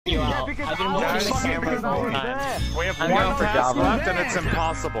I've been watching the camera the whole time. We have one task left and it's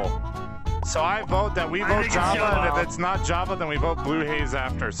impossible. So I vote that we vote Java, and if it's not Java, then we vote Blue Haze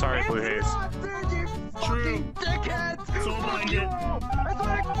after. Sorry, Blue Haze. True. So blinded.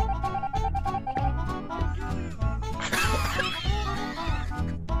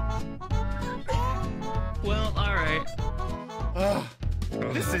 Well, alright.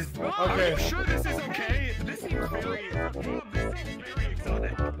 This is okay. Are you sure this is okay? This seems very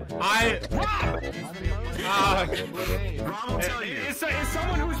exotic. Rob will tell you. Is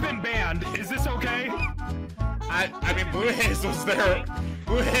someone who's been banned, is this okay? I mean, Blue Haze was there.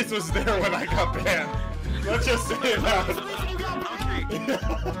 Blue Haze was there when I got banned. Let's just say that.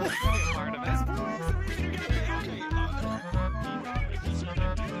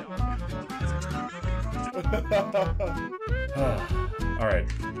 Alright.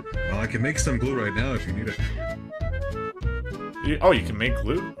 Well, I can make some glue right now if you need it. Oh, you can make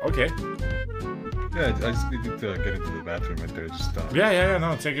glue? Okay. Yeah, I just need to get into the bathroom right there. Just Yeah,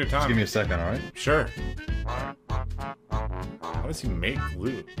 no, take your time. Just give me a second, alright? Sure. How does he make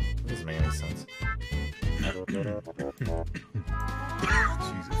glue? That doesn't make any sense. Jesus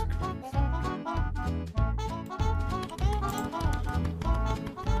Christ.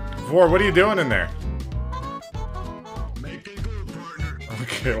 Vor, what are you doing in there? Making glue, partner.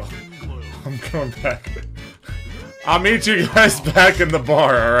 Okay, well, I'm going back. I'll meet you guys back in the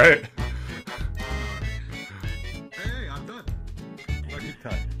bar, alright? Hey, I'm done. Lucky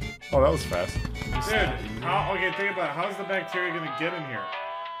time. Oh, that was fast. Dude, okay, think about it. How's the bacteria gonna get in here?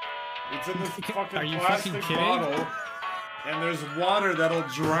 It's in this fucking plastic bottle, and there's water that'll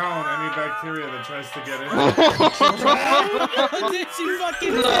drown any bacteria that tries to get in. Did she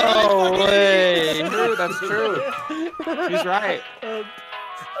fucking No way! Dude, that's true. He's right.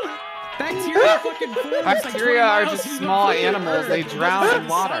 Bacteria fucking forms Bacteria are just small animals. They drown in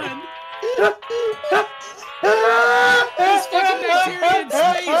water. There's fucking bacteria in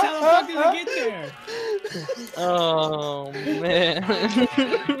space. How the fuck did it get there? Oh man.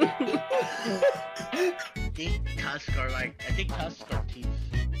 I think tusks are like, I think tusks are teeth.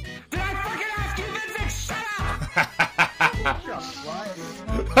 Did I fucking ask you this? Shut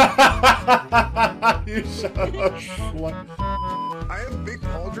up! You shut up, slut. I have big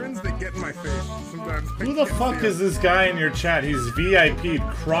cauldrons that get in my face sometimes. Who the fuck is this guy in your chat? He's VIP'd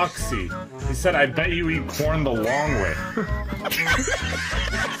Croxy. He said, I bet you eat corn the long way. What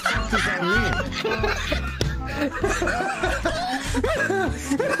does that mean?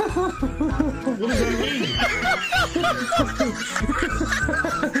 What does that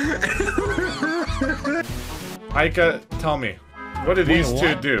mean? Ika, tell me. What do these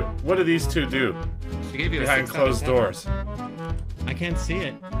two do? What do these two do? She gave you behind closed doors. I can't see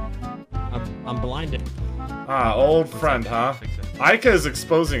it. I'm blinded. Ah, old friend, huh? Ika is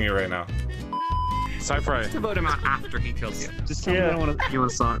exposing you right now. Cypher, To vote him out after he kills you. Just tell me you want to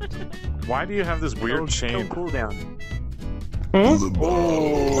song. why do you have this weird chain? Cool down. Oh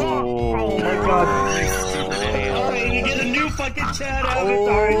my god. Alright, you get a new fucking chat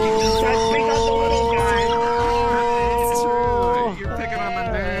avatar. You try to pick on the little guy. You're picking on the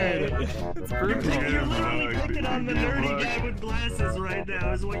nerd. You're literally picking on the nerdy guy with glasses right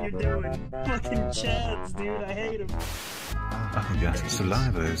now is what you're doing. Fucking chads, dude. I hate him. Oh yes,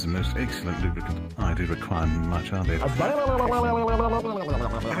 saliva is the most excellent lubricant. I do require much of it. Oh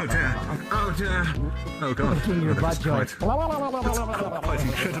dear. Oh dear. Oh god. That's quite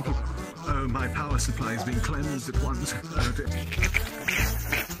incredible. Oh, my power supply is being cleansed at once. Oh dear.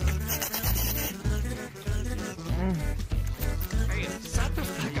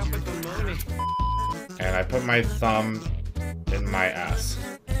 And I put my thumb in my ass.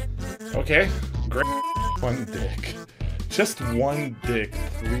 Okay, great. One dick. Just one dick,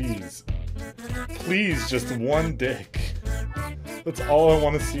 please. Please, just one dick. That's all I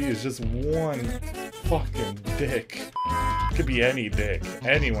want to see is just one fucking dick. It could be any dick.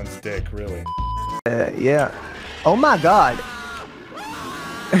 Anyone's dick, really. Yeah. Oh my god.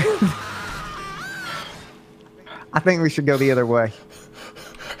 I think we should go the other way.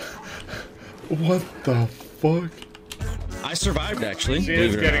 What the fuck? I survived, actually. She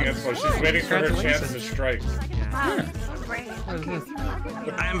is getting info. She's waiting for her chance to strike. Wow, so brave.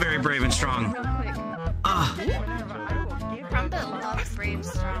 I am very brave and strong. Crumpet loves brave,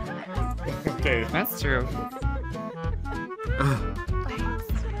 strong men. Okay. That's true.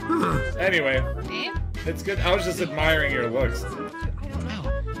 Anyway, Dave? it's good. I was just admiring your looks.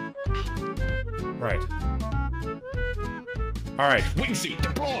 Right. Alright. Wingsuit,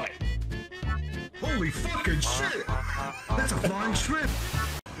 deploy! Holy fucking shit! That's a flying shrimp!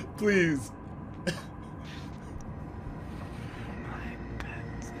 Please.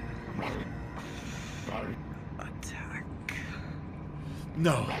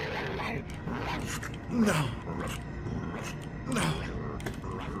 No. No. No.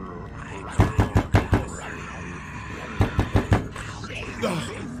 No.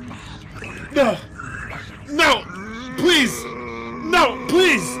 No. No. Please. No.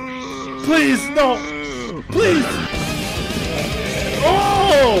 Please. Please. No. Please.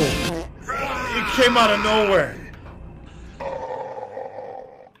 Oh! It came out of nowhere.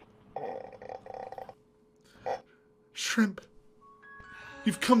 Shrimp.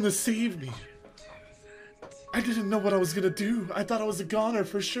 You've come to save me. I didn't know what I was gonna do. I thought I was a goner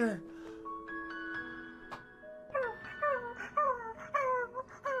for sure.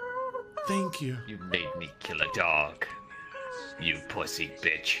 Thank you. You made me kill a dog. You pussy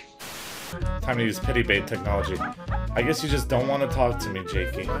bitch. Time to use pity bait technology. I guess you just don't want to talk to me,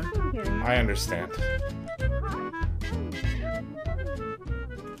 Jakey. I understand.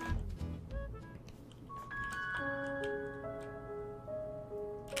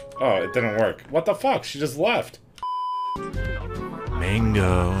 Oh, it didn't work. What the fuck? She just left.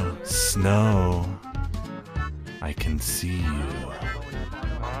 Mango, snow. I can see you.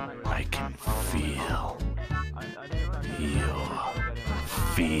 I can feel your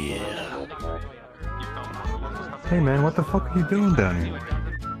fear. Hey man, what the fuck are you doing down here?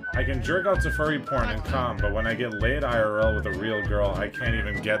 I can jerk out to furry porn and calm, but when I get laid IRL with a real girl, I can't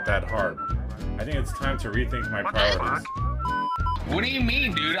even get that hard. I think it's time to rethink my priorities. What do you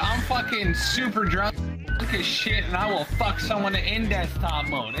mean, dude? I'm fucking super drunk as shit and I will fuck someone in desktop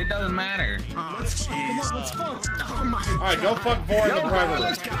mode. It doesn't matter. Let's fuck. Oh my God. Alright, go fuck Vor in the private room.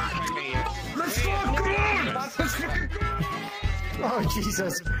 Let's fuck. Come on. Oh,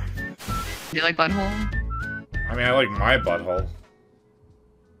 Jesus. Do you like butthole? I mean, I like my butthole.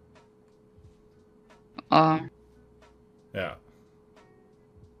 Yeah.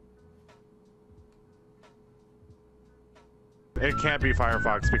 It can't be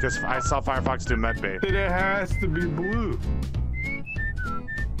Firefox because I saw Firefox do medbait. It has to be blue.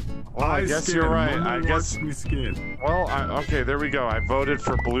 Well, I guess you're right. I guess. Skin. Well, okay, there we go. I voted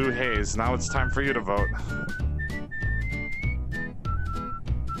for Blue Haze. Now it's time for you to vote.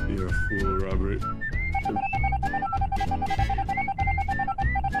 You're a fool, Robert.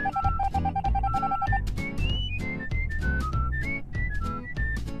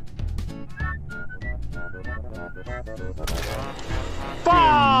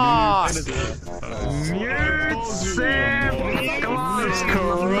 Fuck! Mute Sam! Come on! It's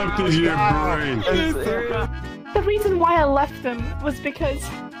corrupted your brain. The reason why I left him was because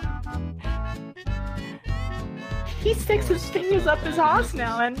he sticks his fingers up his ass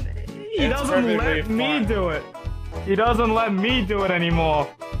now, and he doesn't let me do it. He doesn't let me do it anymore.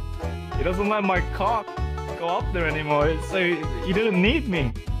 He doesn't let my cock go up there anymore. So he didn't need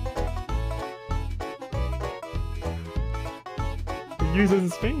me. He uses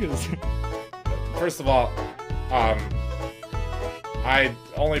his fingers. First of all, I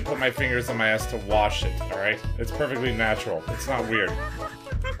only put my fingers in my ass to wash it, alright? It's perfectly natural. It's not weird.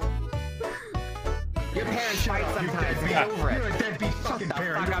 Your parents fight sometimes. Get over it. You're a deadbeat fucking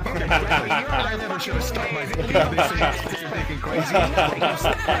parent. I never should have stuck my dick in this thing. Fucking crazy.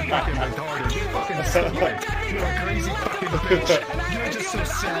 You're fucking retarded. You're a crazy fucking bitch. You're just so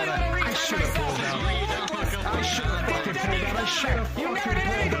sad. I should have pulled out. I should have fucking pulled out. I should have fucking pulled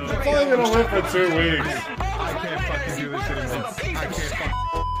out. It's only gonna live for 2 weeks. I can't fucking do this anymore. I can't fucking.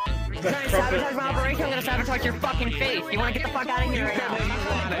 Sabotage my operation, I'm gonna sabotage your fucking face. You wanna get the fuck out of here right now?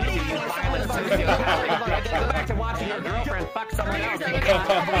 Go back to watching your girlfriend fuck someone else.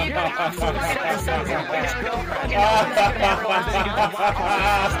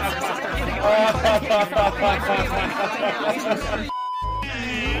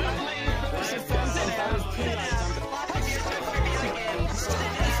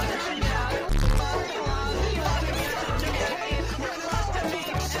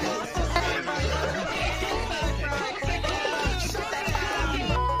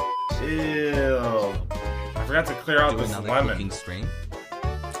 Ew. I forgot to clear out this lemon.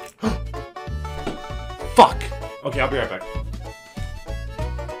 Fuck! Okay, I'll be right back.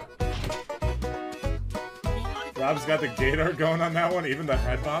 Rob's got the Gator going on that one, even the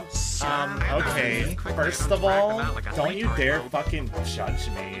head bob. Okay. First of all, don't you dare fucking judge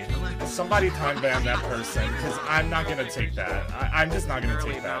me. Somebody time ban that person, because I'm not gonna take that. I'm just not gonna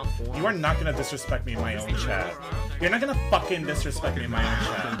take that. You are not gonna disrespect me in my own chat. You're not gonna fucking disrespect me in my own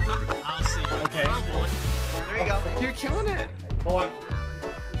chat. Okay? There you go. You're killing it. Hold on.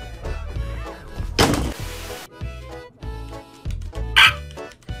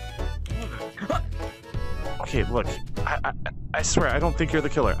 Okay, look, I swear, I don't think you're the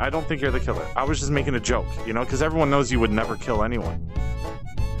killer. I don't think you're the killer. I was just making a joke, you know, because everyone knows you would never kill anyone.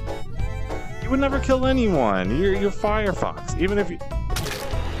 would never kill anyone. You're Firefox. Even if you...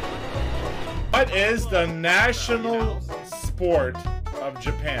 What is the national sport of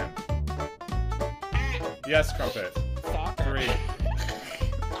Japan? Yes, Crumpet. 3.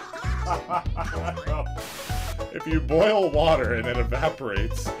 If you boil water and it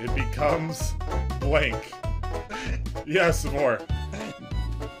evaporates, it becomes blank. Yes, more.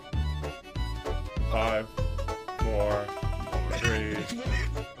 5, 4, 3,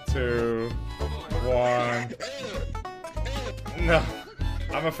 2, 1. No.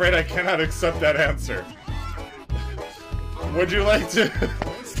 I'm afraid I cannot accept that answer. Would you like to...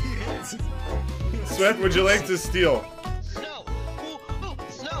 Sweat, would you like to steal?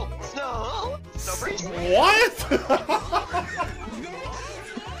 What?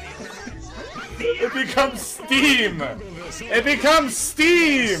 It becomes steam! It becomes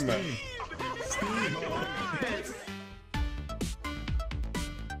steam!